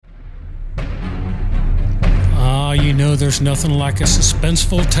you know there's nothing like a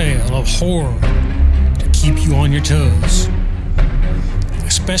suspenseful tale of horror to keep you on your toes.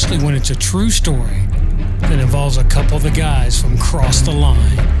 Especially when it's a true story that involves a couple of the guys from Cross the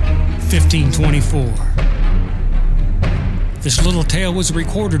Line, 1524. This little tale was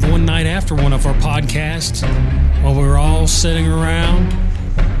recorded one night after one of our podcasts while we were all sitting around,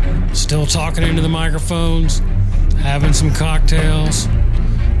 still talking into the microphones, having some cocktails,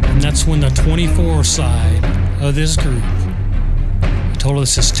 and that's when the 24 side of this group told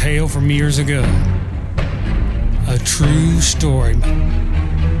us this tale from years ago. A true story.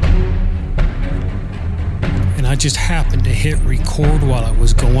 And I just happened to hit record while it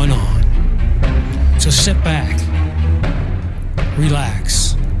was going on. So sit back,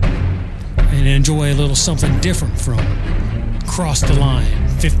 relax, and enjoy a little something different from Cross the Line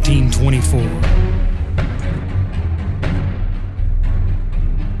 1524.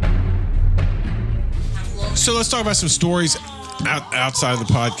 So let's talk about some stories outside of the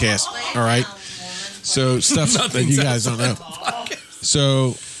podcast. All right. So stuff that you guys don't know.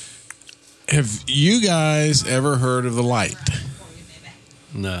 So have you guys ever heard of the light?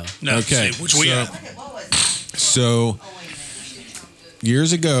 No. Okay. Which we have. So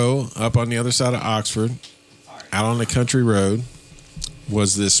years ago, up on the other side of Oxford, out on the country road,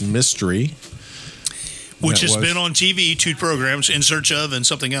 was this mystery. Which has been on TV, 2 programs, In Search of and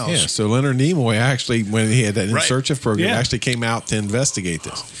something else. Yeah, so Leonard Nimoy actually, when he had that In Right. Search of program, actually came out to investigate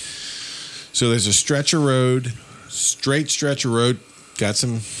this. So there's a stretch of road, straight stretch of road, got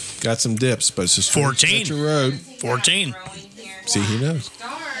some dips, but it's a straight 14. stretch of road. 14. See, he knows.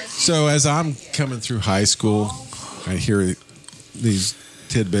 So as I'm coming through high school, I hear these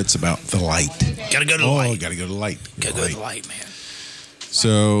tidbits about the light. Gotta go to the light. Gotta go to the light. Gotta go to the light, man.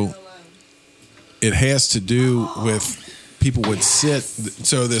 So it has to do with people would sit.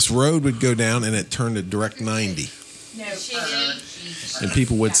 So this road would go down and it turned to direct 90. And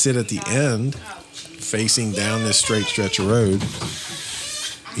people would sit at the end facing down this straight stretch of road.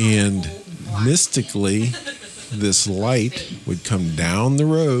 And mystically, this light would come down the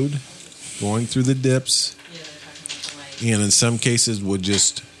road, going through the dips, and in some cases would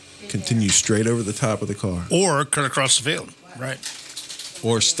just continue straight over the top of the car. Or cut across the field. Right.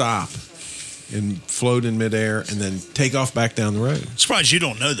 Or stop and float in midair and then take off back down the road. Surprised you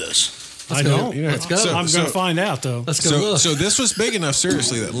don't know this. I don't. You know, Let's go. I'm going to find out, though. Let's go look. So this was big enough,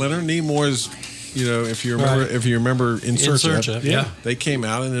 seriously, that Leonard Nimoy's, if you remember, In Search of, yeah. they came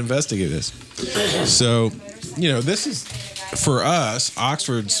out and investigated this. So, this is for us.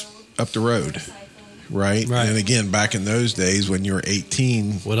 Oxford's up the road, right? Right. And again, back in those days when you were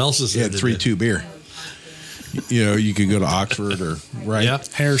 18, What else is you there had to do? 3-2 beer. You could go to Oxford or Yeah.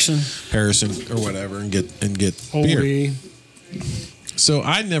 Harrison, or whatever and get Old beer. E. So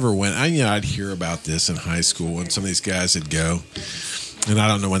I never went. I'd hear about this in high school when some of these guys would go, and I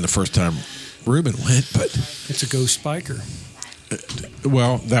don't know when the first time Ruben went, but It's a ghost spiker.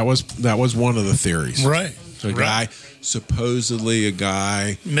 well, that was one of the theories. Right. So supposedly a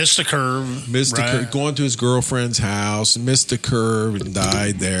guy Missed the curve. curve, going to his girlfriend's house, missed the curve and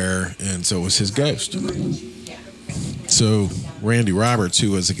died there, and so it was his ghost. So Randy Roberts,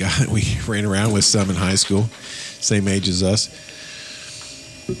 who was a guy that we ran around with some in high school, same age as us,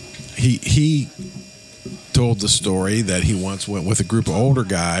 he told the story that he once went with a group of older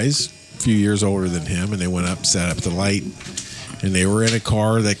guys, a few years older than him, and they went up, sat up the light, and they were in a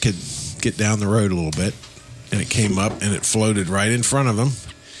car that could get down the road a little bit, and it came up and it floated right in front of them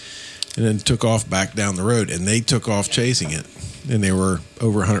and then took off back down the road, and they took off chasing it, and they were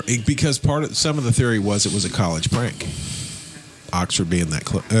over 100 because some of the theory was it was a college prank, Oxford being that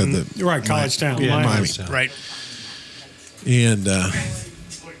close, Right, college town. Yeah, Miami. Miami. Right. And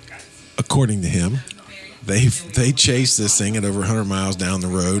according to him, they chased this thing at over 100 miles down the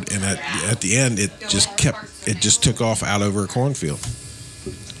road, and at the end it just took off out over a cornfield.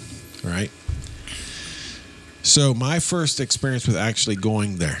 Right. So my first experience with actually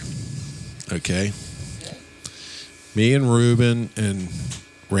going there, okay, me and Ruben and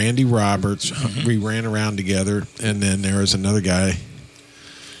Randy Roberts, we ran around together, and then there was another guy,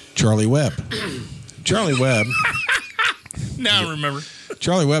 Charlie Webb. Charlie Webb. Now I remember.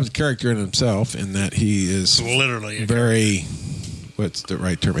 Charlie Webb's a character in himself in that he is Literally. very, what's the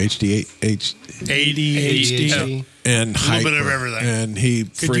right term? ADHD. And A little bit of everything. And he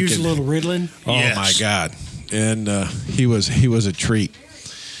Could use a little Ritalin. Oh Yes. my God! And he was a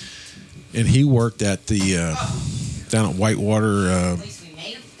and he worked at the down at Whitewater,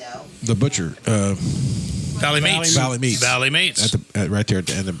 the butcher, Valley Meats. Valley Meats, Valley Meats. right there at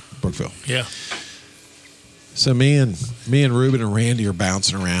the end of Brookville. Yeah. So me and Ruben and Randy are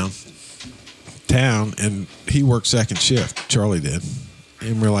bouncing around, town, and he worked second shift. Charlie did.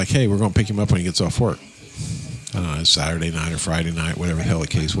 And we're like, hey, we're going to pick him up when he gets off work. I don't know, Saturday night or Friday night, whatever the hell the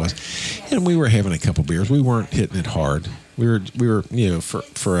case was. And we were having a couple beers. We weren't hitting it hard. We were,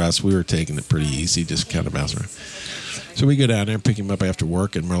 for us, we were taking it pretty easy, just kind of bouncing around. So we go down there and pick him up after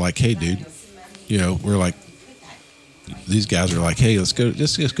work, and we're like, hey, dude, we're like, these guys are like, hey, let's go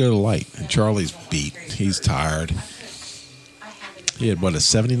to Light. And Charlie's beat. He's tired. He had, a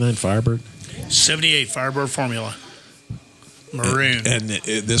 79 Firebird? 78 Firebird Formula. Maroon. And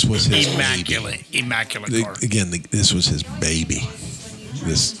this was his Immaculate car. Again, this was his baby,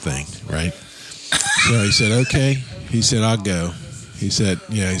 this thing, right? So he said, okay. He said, I'll go. He said,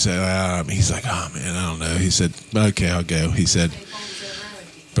 he's like, oh, man, I don't know. He said, okay, I'll go. He said,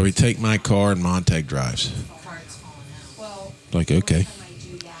 but we take my car and Montag drives. Like, okay.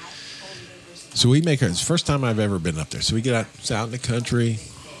 So we make it's the first time I've ever been up there. So we get out in the country,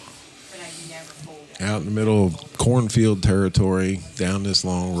 out in the middle of cornfield territory, down this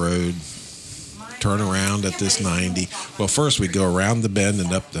long road, turn around at this 90. Well, first we go around the bend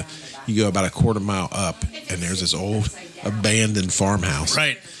and you go about a quarter mile up, and there's this old abandoned farmhouse.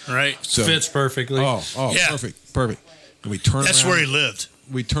 Right. So, fits perfectly. Oh, yeah. Perfect. And we turn That's around. where he lived.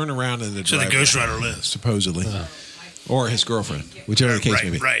 We turn around in the driveway. So the Ghost Rider lives. Supposedly. Or his girlfriend, whichever the case may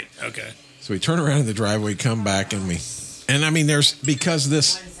be. Right, okay. So we turn around in the driveway, come back, and I mean, because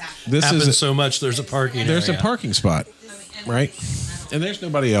this happens so much. There's a parking. There's a parking spot, right? And there's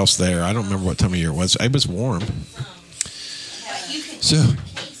nobody else there. I don't remember what time of year it was. It was warm. So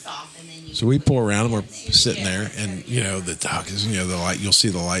we pull around and we're sitting there, and the dock is the light. You'll see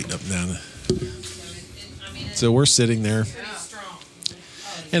the light up and down. So we're sitting there,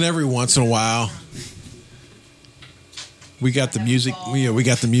 and every once in a while, we got the music. We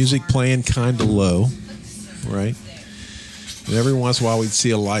got the music playing kind of low, right? And every once in a while, we'd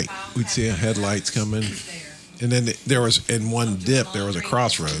see a light. We'd see a headlights coming, and then there was in one dip there was a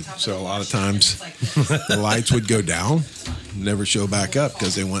crossroad. So a lot of times the lights would go down, never show back up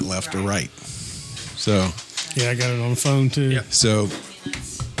because they went left or right. So I got it on the phone too. Yeah. So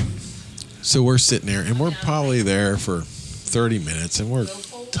we're sitting there, and we're probably there for 30 minutes, and we're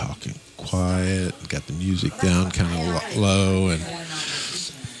talking quiet, got the music down kind of low, and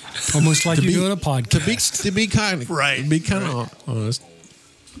almost like you're doing a podcast. To be kind of right, be kind of honest.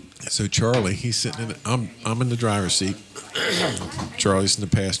 So Charlie, he's sitting in. I'm in the driver's seat. Charlie's in the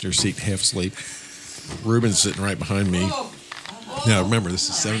passenger seat, half asleep. Ruben's sitting right behind me. Now remember, this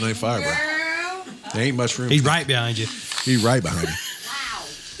is 79 Firebird. There ain't much room. He's right behind you. He's right behind me.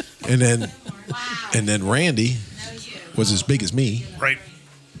 And then Randy was as big as me. Right.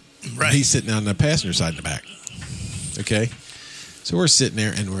 He's sitting on the passenger side in the back. Okay, so we're sitting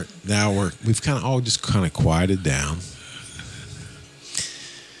there, and we've kind of all just kind of quieted down,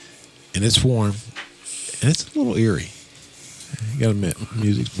 and it's warm, and it's a little eerie. You gotta admit,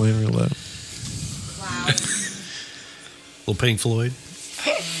 music's playing real low. Wow. Little Pink Floyd.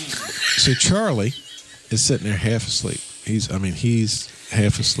 So Charlie is sitting there half asleep. He's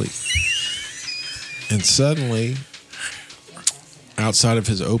half asleep, and suddenly, outside of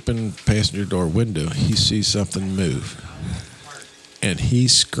his open passenger door window, he sees something move, and he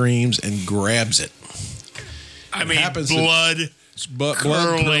screams and grabs it.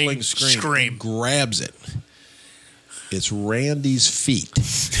 Blood-curdling scream. Grabs it. It's Randy's feet.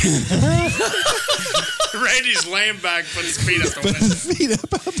 Randy's laying back, put his feet out the window. Put his feet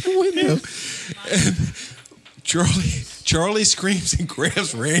up out the window. And Charlie screams and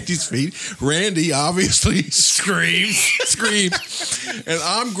grabs Randy's feet. Randy obviously screams. And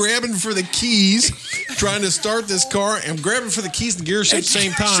I'm grabbing for the keys, trying to start this car. I'm grabbing for the keys and gear shift at the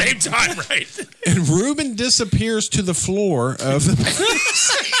same time. Same time, right. And Ruben disappears to the floor of the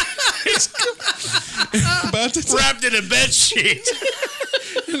wrapped in a bed sheet.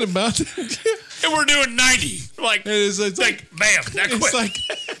 And we're doing 90. It's like bam, that quick. It's like,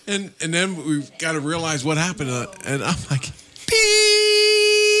 and then we've got to realize what happened. And I'm like,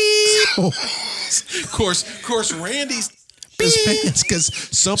 beep. Of course, Randy's his pants because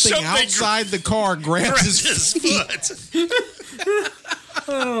something outside the car grabs his foot.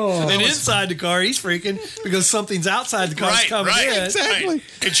 And then inside the car, he's freaking because something's outside the car coming in. Exactly. Right.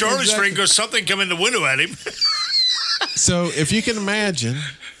 And Charlie's freaking because something come in the window at him. So if you can imagine,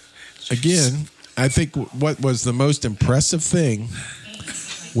 again, I think what was the most impressive thing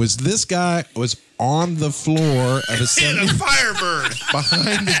was this guy was on the floor of a Firebird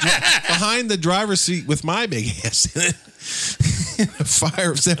behind the driver's seat with my big ass in it. A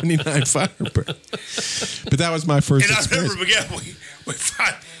 79 Firebird. But that was my first experience. And I remember again, we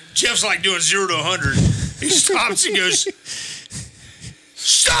find Jeff's like doing 0 to 100. He stops and goes,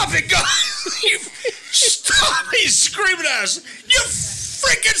 "Stop it, guys!" Stop! He's screaming at us. You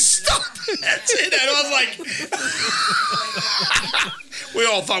freaking stop! That's it. And I was like, we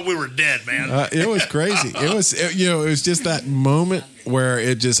all thought we were dead, man. It was crazy. It was just that moment where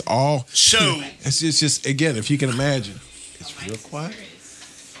it just all. So it's just again, if you can imagine, it's real quiet,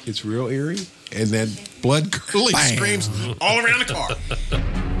 it's real eerie, and then blood curdling screams all around the car.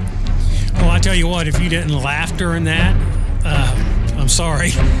 Well, I tell you what, if you didn't laugh during that, I'm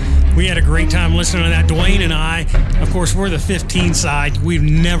sorry. We had a great time listening to that. Dwayne and I, of course, we're the 15 side. We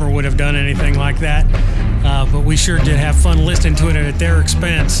never would have done anything like that. But we sure did have fun listening to it at their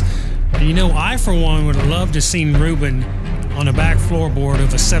expense. And I, for one, would have loved to have seen Ruben on the back floorboard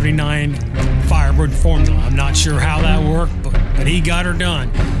of a 79 Firebird Formula. I'm not sure how that worked, but he got her done.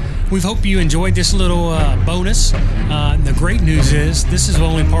 We hope you enjoyed this little bonus. The great news is this is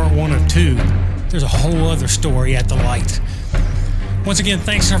only part 1 of 2. There's a whole other story at the light. Once again,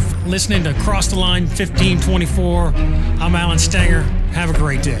 thanks for listening to Cross the Line 1524. I'm Alan Stenger. Have a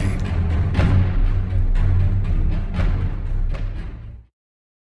great day.